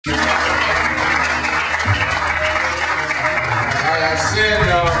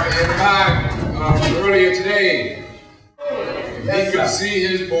God earlier today. He could see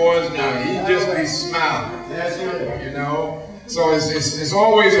his boys now. He'd just be smiling. You know? So it's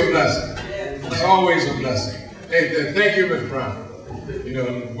always a blessing. It's always a blessing. Hey, thank you, Ms. Brown. You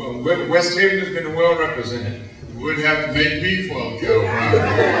know, West Haven has been well represented. You wouldn't have to make me fall, Cal Brown.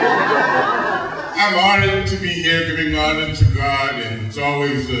 I'm honored to be here giving honor to God, and it's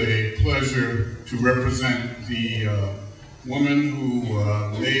always a pleasure to represent the woman who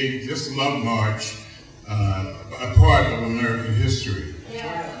made this Love March a part of American history.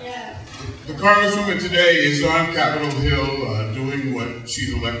 The Congresswoman today is on Capitol Hill doing what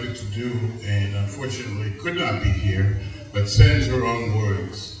she's elected to do, and unfortunately could not be here, but sends her own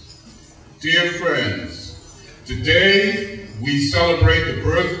words. Dear friends, today we celebrate the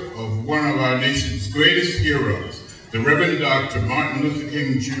birth of one of our nation's greatest heroes, the Reverend Dr. Martin Luther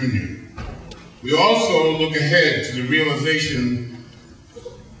King Jr. We also look ahead to the realization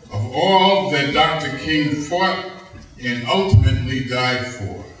of all that Dr. King fought and ultimately died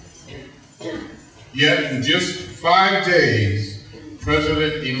for. Yet in just 5 days,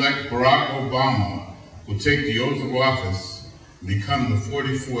 President-elect Barack Obama will take the oath of office and become the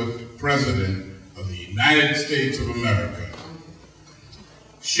 44th President of the United States of America,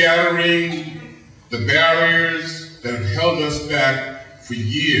 shattering the barriers that have held us back for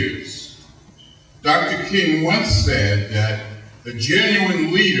years. Dr. King once said that a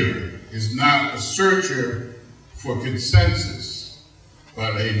genuine leader is not a searcher for consensus,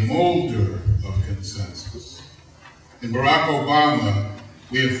 but a molder of consensus. In Barack Obama,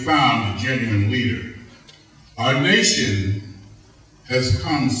 we have found a genuine leader. Our nation has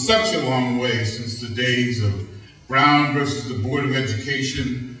come such a long way since the days of Brown versus the Board of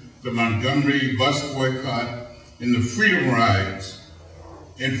Education, the Montgomery bus boycott, and the Freedom Rides,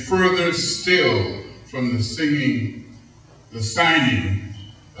 and further still from the signing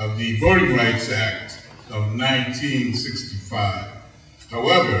of the Voting Rights Act of 1965.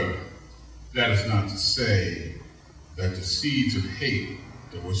 However, that is not to say that the seeds of hate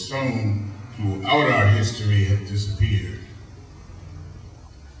that were sown throughout our history have disappeared.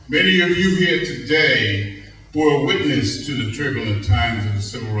 Many of you here today bore witness to the turbulent times of the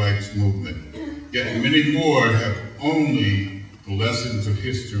Civil Rights Movement, yet many more have only the lessons of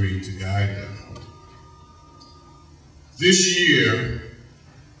history to guide them. This year,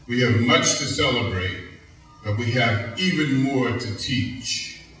 we have much to celebrate, but we have even more to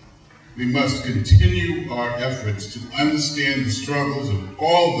teach. We must continue our efforts to understand the struggles of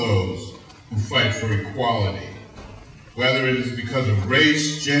all those who fight for equality, whether it is because of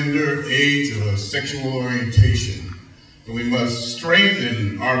race, gender, age, or sexual orientation. And we must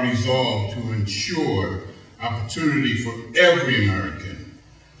strengthen our resolve to ensure opportunity for every American.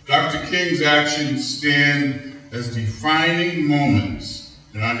 Dr. King's actions stand as defining moments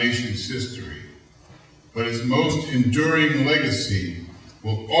in our nation's history, but his most enduring legacy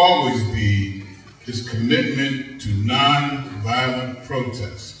will always be his commitment to non-violent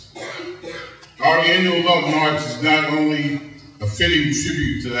protest. Our annual Love March is not only a fitting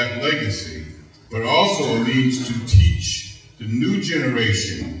tribute to that legacy, but also a means to teach the new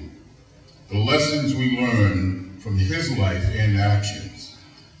generation the lessons we learn from his life and actions.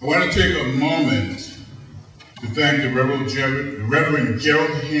 I want to take a moment to thank the Reverend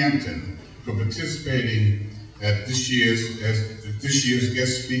Gerald Hampton for participating at this year's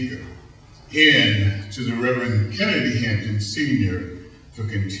guest speaker, and to the Reverend Kennedy Hampton Sr. for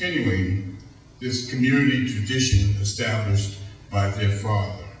continuing this community tradition established by their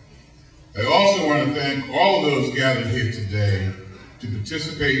father. I also want to thank all of those gathered here today to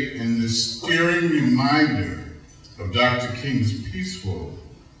participate in this stirring reminder of Dr. King's peaceful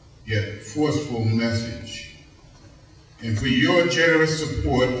yet forceful message, and for your generous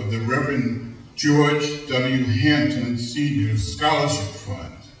support of the Reverend George W. Hampton Sr. Scholarship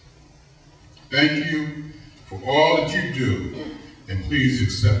Fund. Thank you for all that you do, and please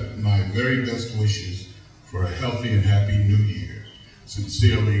accept my very best wishes for a healthy and happy new year.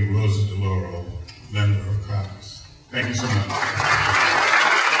 Sincerely, Rosa DeLauro, member of Congress. Thank you so much.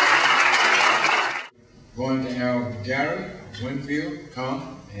 Going to have Gary Winfield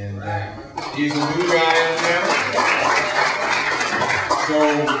come, and he's a new guy in town. So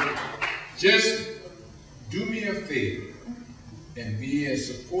just do me a favor and be as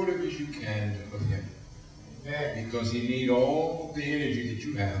supportive as you can of him. Because he needs all the energy that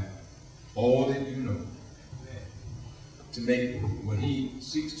you have, all that you know, to make what he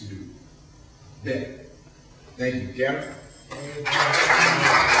seeks to do better. Thank you, Gary.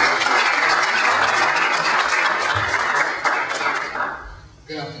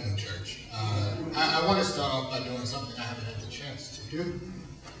 Good afternoon, church. I want to start off by doing something I haven't had the chance to do.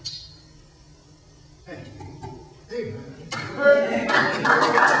 Thank you. Amen.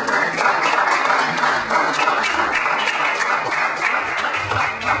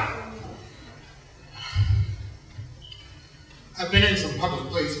 I've been in some public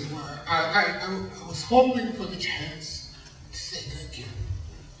places where I was hoping for the chance to say thank you.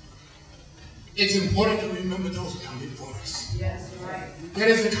 It's important to remember those who come before us. Yes, right. That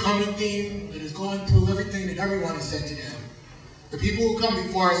is a common theme that is going through everything that everyone has said today. The people who come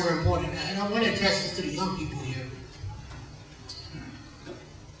before us are important, and I want to address this to the young people here.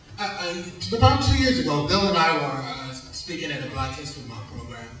 About 2 years ago, Bill and I were speaking at a Black History Month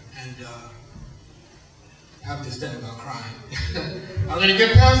program, and I have this thing about crying. I'm going to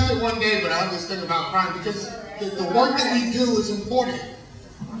get past it one day, but I have this thing about crying because the work that we do is important.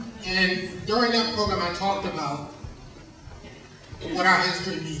 And during that program, I talked about what our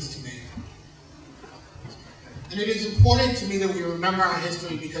history means to me. And it is important to me that we remember our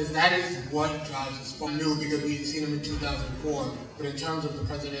history because that is what drives us forward. New because we had seen him in 2004, but in terms of the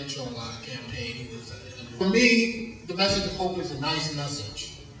presidential campaign, he was for me, the message of hope is a nice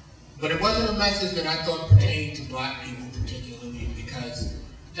message. But it wasn't a message that I thought pertained to Black people particularly because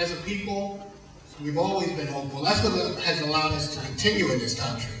as a people, we've always been hopeful. That's what has allowed us to continue in this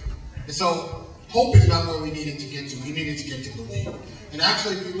country. And so hope is not where we needed to get to. We needed to get to believe. And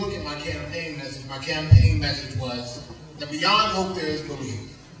actually, if you look at my campaign message was that beyond hope there is belief.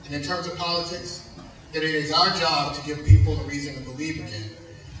 And in terms of politics, that it is our job to give people a reason to believe again.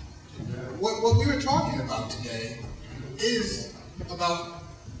 What we were talking about today is about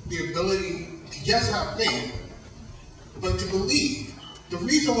the ability to, yes, have faith, but to believe. The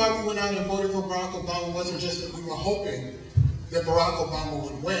reason why we went out and voted for Barack Obama wasn't just that we were hoping that Barack Obama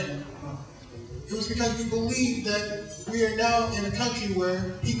would win. It was because we believed that we are now in a country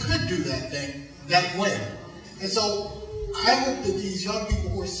where he could do that thing, that win. And so I hope that these young people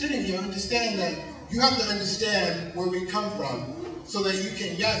who are sitting here understand that you have to understand where we come from so that you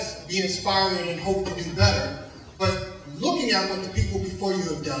can, yes, be inspired and hope to do better. But looking at what the people before you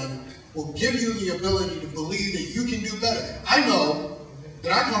have done will give you the ability to believe that you can do better. I know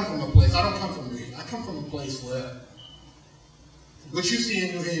that I come from a place, I don't come from New Haven, I come from a place where what you see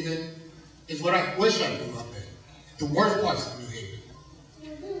in New Haven is what I wish I grew up in. The worst parts of New Haven.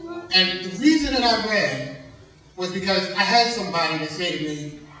 And the reason that I ran was because I had somebody that said to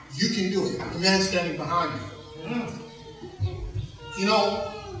me, you can do it. The man standing behind me. You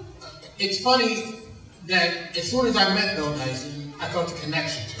know, it's funny that as soon as I met Bill Dyson, I felt a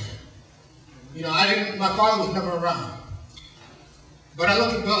connection to him. You know, my father was never around. But I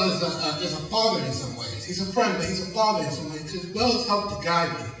look at Bill as a father in some ways. He's a friend, but he's a father in some ways because Bill has helped to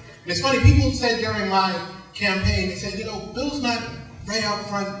guide me. And it's funny, people said during my campaign, they said, you know, Bill's not right out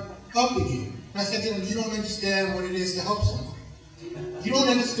front helping you. And I said to them, you don't understand what it is to help someone. You don't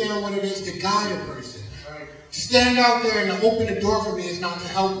understand what it is to guide a person. To stand out there and to open the door for me is not to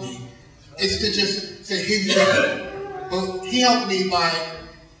help me. It's to just say, here you go. But he helped me by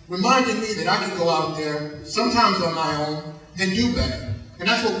reminding me that I can go out there, sometimes on my own, and do better. And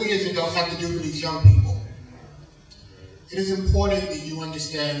that's what we as adults have to do for these young people. It is important that you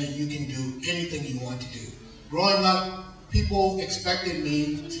understand that you can do anything you want to do. Growing up, people expected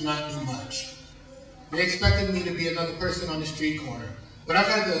me to not do much. They expected me to be another person on the street corner. But I've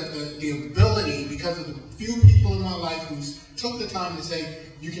had the ability, because of the few people in my life who took the time to say,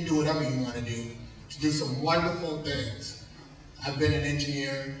 you can do whatever you want to do some wonderful things. I've been an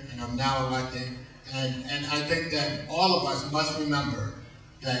engineer, and I'm now elected. And I think that all of us must remember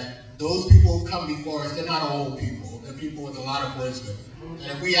that those people who've come before us, they're not old people. They're people with a lot of wisdom.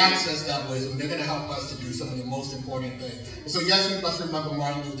 And if we access that wisdom, they're going to help us to do some of the most important things. And so yes, we must remember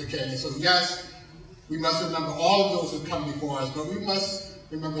Martin Luther King. And so yes, we must remember all of those who come before us, but we must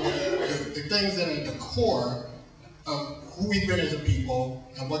remember the things that are at the core of who we've been as a people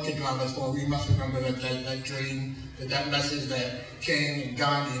and what can drive us forward. We must remember that dream, that message that King and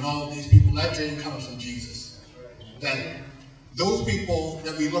Gandhi and all of these people, that dream comes from Jesus. That those people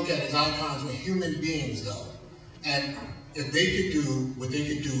that we look at as icons were human beings, though. And if they could do what they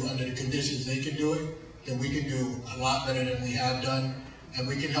could do under the conditions they could do it, then we can do a lot better than we have done. And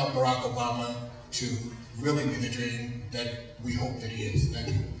we can help Barack Obama to really be the dream that we hope that he is. Thank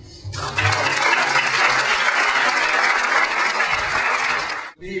you.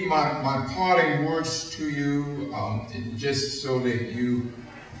 My parting words to you, just so that you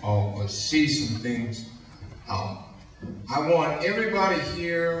see some things. I want everybody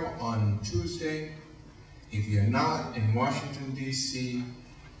here on Tuesday, if you're not in Washington, D.C.,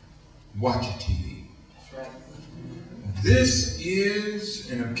 watch a TV. This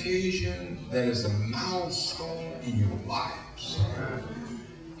is an occasion that is a milestone in your lives.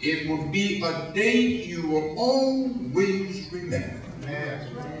 it will be a date you will always remember.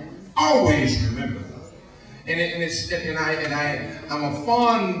 Always remember. I'm a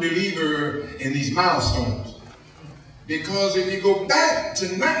fond believer in these milestones. Because if you go back to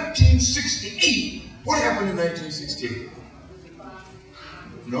 1968, what happened in 1968?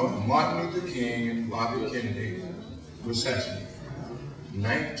 No, Martin Luther King and Bobby Kennedy were assassinated.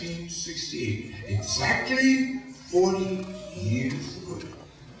 1968, exactly 40 years ago.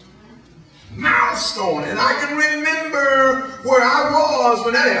 Milestone, and I can remember where I was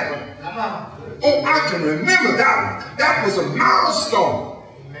when that happened. Oh, I can remember that one. That was a milestone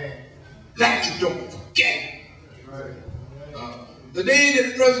that you don't forget. The day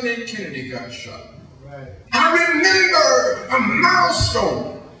that President Kennedy got shot. I remember a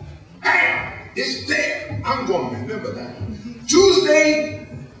milestone. Bam, it's there. I'm going to remember that. Tuesday,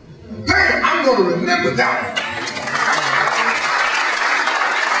 bam, I'm going to remember that.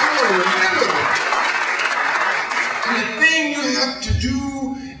 I'm going to remember that. And the thing you have to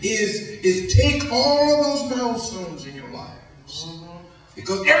do is take all of those milestones in your lives.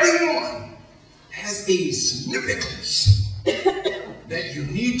 Because everyone has a significance that you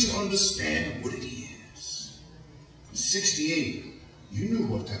need to understand what it is. 68, you knew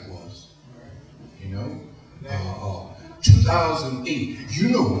what that was. You know? 2008, you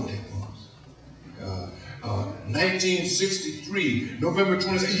know what that was. 1963, November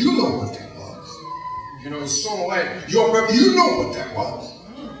 22nd, you know what that was. You know, it's sort of like your birthday, you know what that was.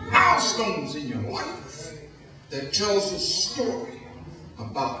 Milestones in your life that tells a story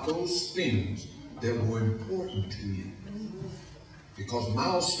about those things that were important to you. Because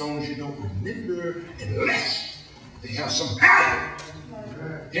milestones you don't remember unless they have some value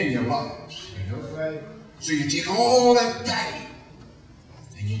in your lives, you know? So you take all that value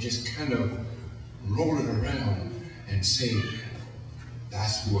and you just kind of roll it around and say,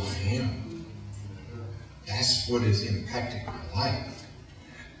 that's who I am. That's what has impacted my life.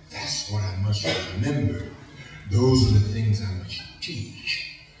 That's what I must remember. Those are the things I must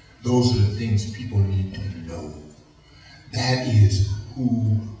teach. Those are the things people need to know. That is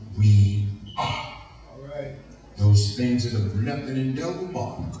who we are. Those things that have left an indelible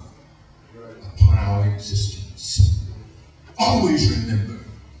mark upon our existence. Always remember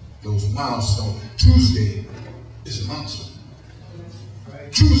those milestones. Tuesday is a milestone.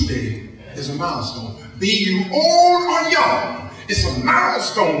 Tuesday is a milestone. Be you old or young, it's a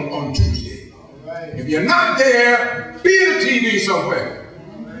milestone on Tuesday. If you're not there, be at the TV somewhere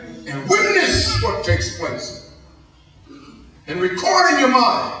and witness what takes place. And record in your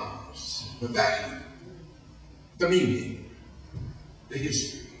minds the value, the meaning, the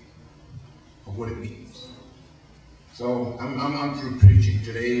history of what it means. So I'm through preaching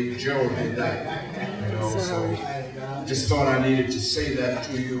today. Gerald did that, you know. So just thought I needed to say that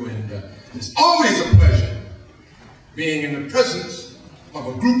to you. And it's always a pleasure being in the presence of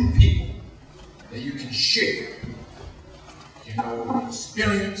a group of people that you can share, you know,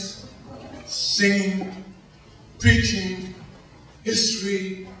 experience, singing, preaching,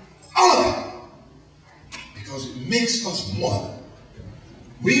 history, all of it, because it makes us one.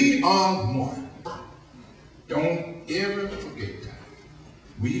 We are one. Don't ever forget that.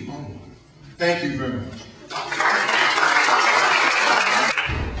 We are one. Thank you very much.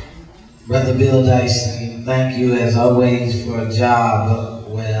 Brother Bill Dyson, thank you as always for a job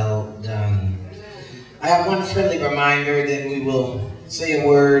well done. I have one friendly reminder, then we will say a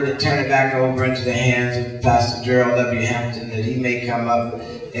word and turn it back over into the hands of Pastor Gerald W. Hampton, that he may come up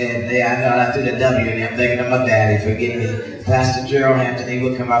and I know I threw the W in there. I'm thinking of my daddy, forgive me. Pastor Gerald Hampton, he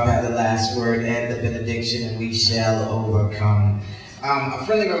will come up, have the last word and the benediction, and we shall overcome. A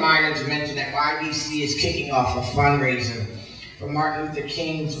friendly reminder to mention that YBC is kicking off a fundraiser for Martin Luther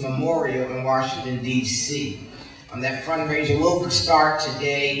King's memorial in Washington, D.C. That fundraiser will start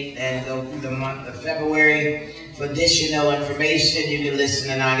today and go through the month of February. For additional information, you can listen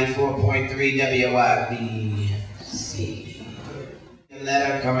to 94.3 WYBC. A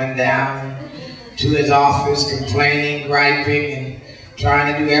letter coming down to his office complaining, griping, and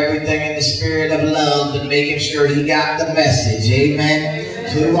trying to do everything in the spirit of love and making sure he got the message. Amen.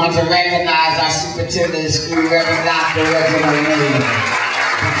 So we want to recognize our superintendent of school, Reverend Dr. Reginald Williams.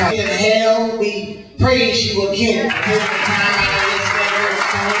 Because in hell, we praise you again for taking the time out of this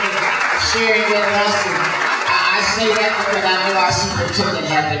sharing with us. And I say that because I know our superintendent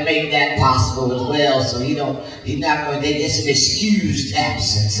had to make that possible as well. So he's not going to, it's an excused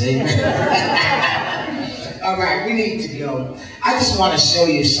absence. Amen. All right, we need to go. I just want to show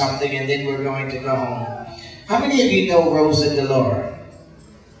you something and then we're going to go home. How many of you know Rosa DeLora?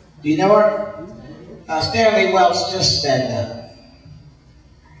 Do you know her? Stanley Welch, just stand up.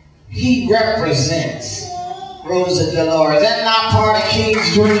 He represents Rosa Delora. Is that not part of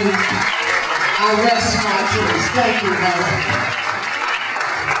King's dream? I rest my case. Thank you, brother.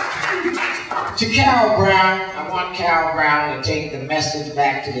 To Carol Brown, I want Carol Brown to take the message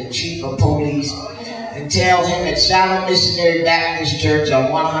back to the chief of police and tell him at Shiloh Missionary Baptist Church on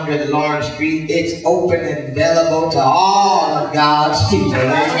 100 Lawrence Street, it's open and available to all of God's people.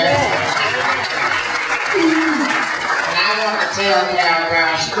 Amen. Tell Carol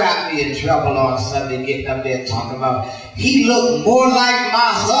Brown, she got me in trouble on Sunday getting up there talking about he looked more like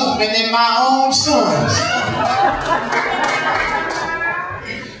my husband than my own sons.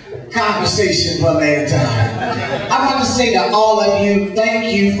 Conversation for later time. I want to say to all of you,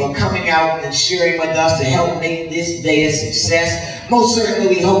 thank you for coming out and sharing with us to help make this day a success. Most certainly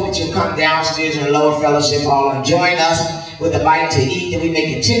we hope that you'll come downstairs in the lower fellowship hall and join us with a bite to eat, that we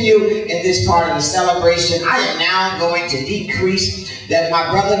may continue in this part of the celebration. I am now going to decrease that my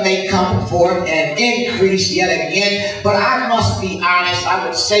brother may come forth and increase yet again. But I must be honest, I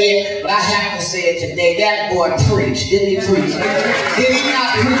would say it, but I have to say it today. That boy preached. Didn't he preach? Did he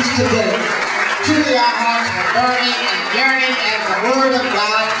not preach today? Truly our hearts were burning and yearning as the word of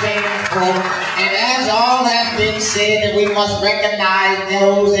God came forth. And as all has been said, that we must recognize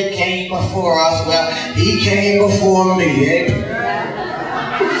those that came before us. Well, he came before me, eh?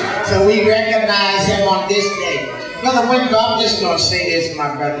 So we recognize him on this day. Brother Winter, I'm just going to say this,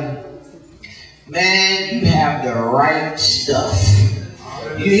 my brother. Man, you have the right stuff.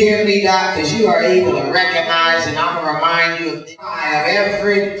 You hear me, Doc? Because you are able to recognize, and I'm going to remind you of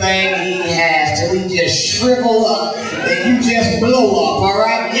everything he has till he just shrivel up and you just blow up, all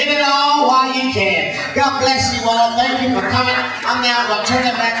right? Get it all while you can. God bless you all. Thank you for coming. I'm now going to turn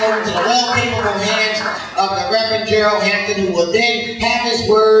it back over to the well-capable hands of the Reverend Gerald Hampton, who will then have his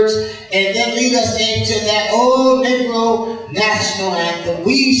words and then lead us into that old Negro national anthem,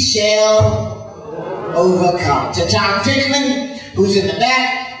 We Shall Overcome. To Tom Fickman, who's in the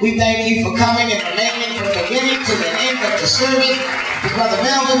back, we thank you for coming and remaining from the beginning to the end of the service. To Brother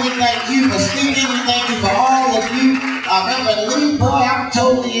Melvin, we thank you for speaking. We thank you for all of you. Reverend Lee, boy, I'm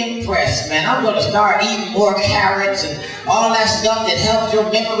totally impressed, man. I'm going to start eating more carrots and all that stuff that helps your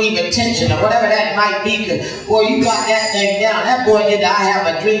memory retention or whatever that might be. Because, boy, you got that thing down. That boy did I Have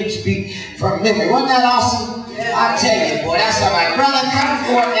a Dream speak from memory. Wasn't that awesome? I tell you, boy, that's all right. Brother, come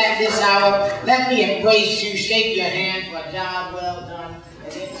forth at this hour. Let me embrace you, shake your hand for a job well done,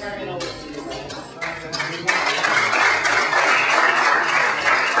 and then turn it over to you.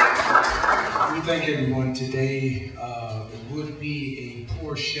 We thank everyone today. It would be a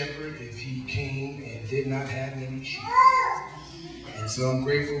poor shepherd if he came and did not have any sheep. And so I'm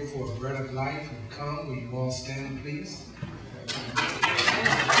grateful for a bread of life who come. Will you all stand, please?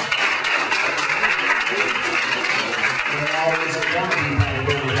 Always a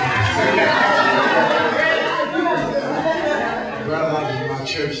brother like my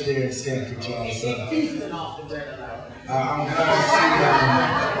church there in Stanford, Johnson.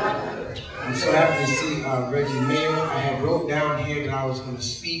 I'm so happy to see Reggie Mayo. I had wrote down here that I was going to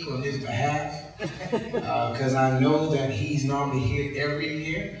speak on his behalf because I know that he's normally here every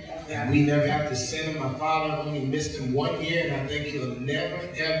year. And we never have to send him. My father only missed him 1 year, and I think he'll never,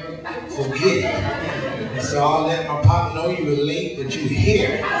 ever forget. And so I'll let my pop know you were late, but you were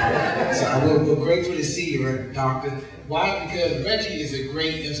here. So we're grateful to see you, Doctor. Why? Because Reggie is a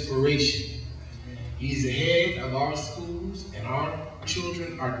great inspiration. He's the head of our schools, and our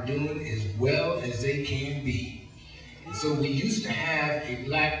children are doing as well as they can be. And so we used to have a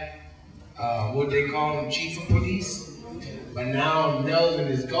black, what they call him, chief of police. But now Melvin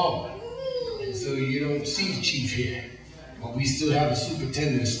is gone, and so you don't see the chief here. But we still have a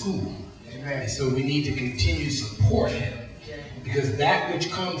superintendent of school. Amen. And so we need to continue to support him, because that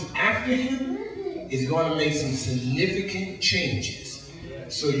which comes after him is going to make some significant changes.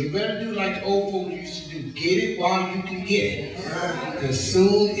 So you better do like the old folks used to do. Get it while you can get it, because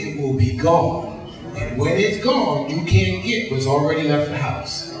soon it will be gone. And when it's gone, you can't get what's already left the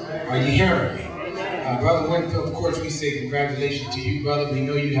house. Are you hearing me? Brother Winfield, of course, we say congratulations to you, brother. We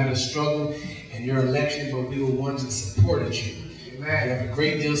know you had a struggle in your election, but we were ones that supported you. Amen. You have a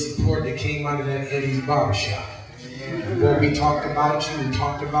great deal of support that came out of that Eddie's barbershop. Boy, we talked about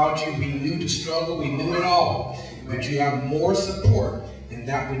you, we knew the struggle, we knew it all. But you have more support than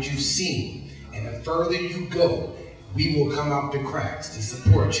that which you've seen. And the further you go, we will come out the cracks to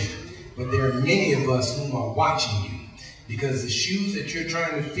support you. But there are many of us whom are watching you, because the shoes that you're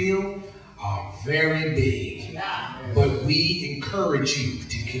trying to fill are very big. But we encourage you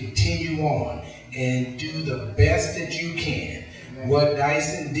to continue on and do the best that you can. What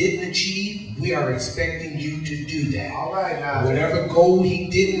Dyson didn't achieve, we are expecting you to do that. All right, now. Whatever goal he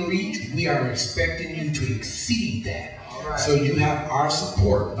didn't reach, we are expecting you to exceed that. All right. So you have our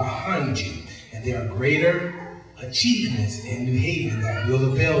support behind you. And there are greater achievements in New Haven that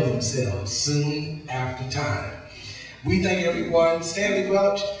will avail themselves soon after time. We thank everyone. Stanley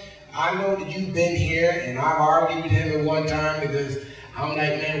Welch, I know that you've been here, and I've argued with him at one time because I'm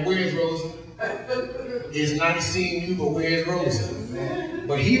like, man, where's Rosa? It's nice seeing you, but where's Rosa?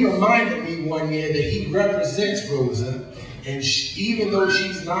 But he reminded me one year that he represents Rosa, and even though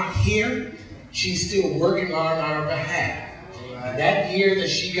she's not here, she's still working on our behalf. And that year that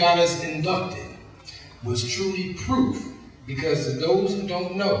she got us inducted was truly proof, because to those who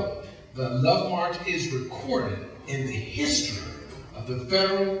don't know, the Love March is recorded in the history of the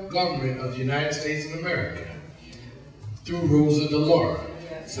federal government of the United States of America through Rosa DeLaura.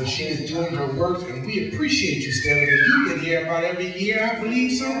 So she is doing her work, and we appreciate you, Stanley. You've been here about every year, I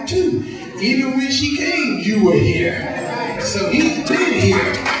believe so too. Even when she came, you were here. So he's been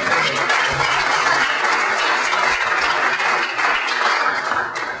here.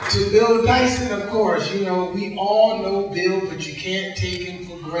 To Bill Dyson, of course, you know, we all know Bill, but you can't take him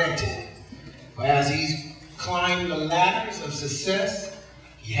for granted. But as he's climbed the ladders of success,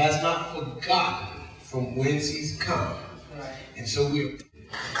 he has not forgotten from whence he's come. And so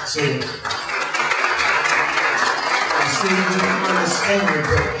I say you don't understand,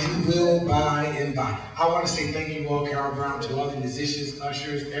 but you will by and by. I want to say thank you all, Carol Brown, to all the musicians,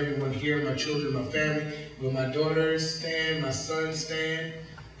 ushers, everyone here, my children, my family, where my daughters stand, my son stand,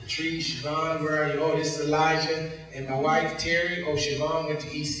 Latrice, Siobhan, where are you? Oh, this is Elijah, and my wife, Terry. Oh, Siobhan went to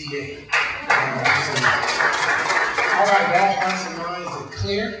ECA. All right, all hearts and minds are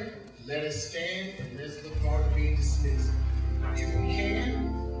clear. Let us stand, and let's look forward to being dismissed. If we can,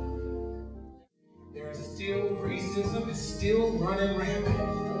 there is still racism, is still running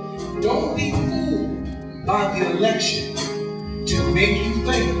rampant. Don't be fooled by the election to make you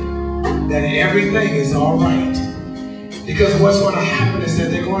think that everything is all right. Because what's going to happen is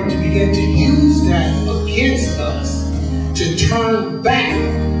that they're going to begin to use that against us to turn back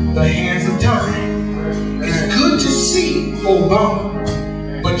the hands of time. It's good to see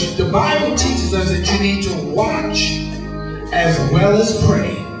Obama, but the Bible teaches us that you need to watch as well as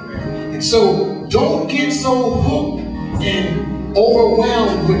pray. And so don't get so hooked and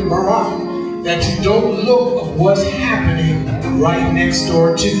overwhelmed with Barack that you don't look at what's happening right next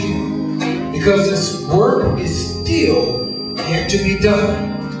door to you. Because this work is still yet to be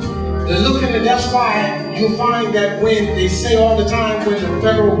done. They're looking at, that's why you'll find that when they say all the time when the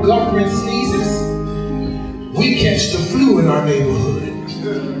federal government sneezes, we catch the flu in our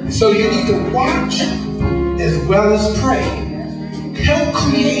neighborhood. So you need to watch as well as pray. Help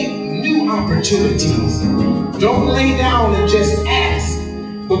create new opportunities. Don't lay down and just ask,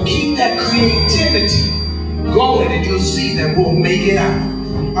 but keep that creativity going, and you'll see that we'll make it out.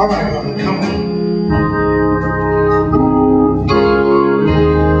 All right, brother, come on.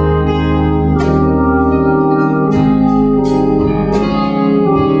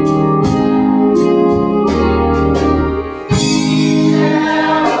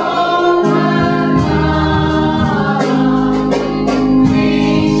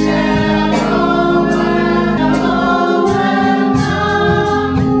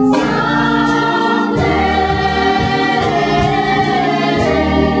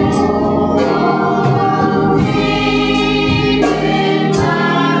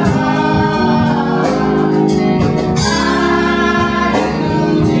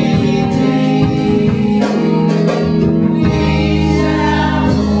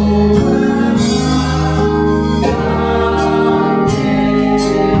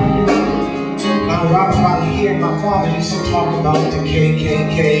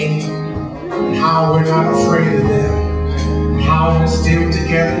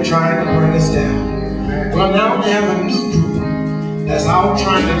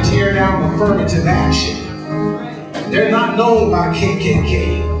 Affirmative action. They're not known by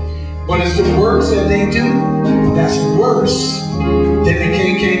KKK, but it's the works that they do that's worse than the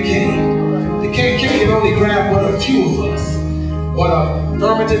KKK. The KKK can only grab what a few of us, but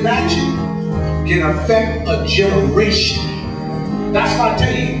affirmative action can affect a generation. That's why I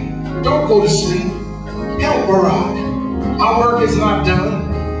tell you, don't go to sleep. Help Barack. Our work is not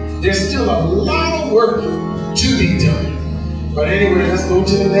done. There's still a lot of work to be done. But anyway, let's go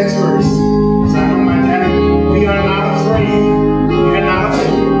to the next verse. Because I know my daddy, we are not afraid. We are not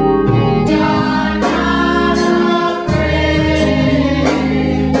afraid. We are not afraid.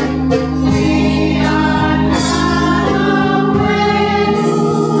 We are not afraid.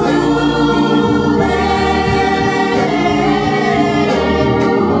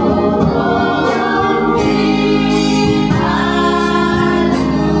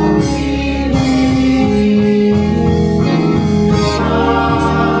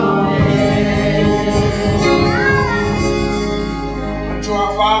 to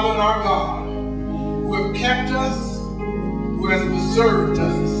our Father and our God, who have kept us, who has preserved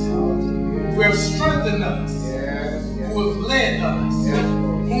us, who have strengthened us, who have led us,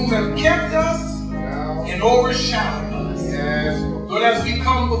 whom have kept us and overshadowed us. Lord, as we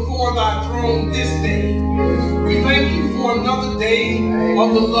come before thy throne this day, we thank you for another day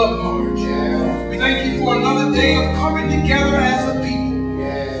of the love march. We thank you for another day of coming together as a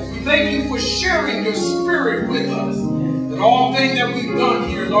people. We thank you for sharing your spirit with us. And all things that we've done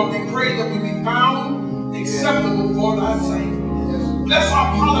here, Lord, we pray that we be found acceptable for thy sight. Bless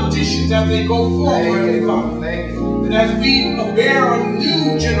our politicians as they go forward, Father. That as we bear a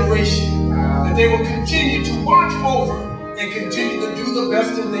new generation, that they will continue to watch over and continue to do the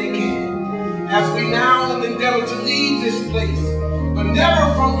best that they can. As we now endeavor to leave this place, but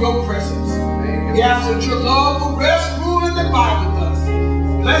never from your presence, we ask that your love will rest, rule, and abide with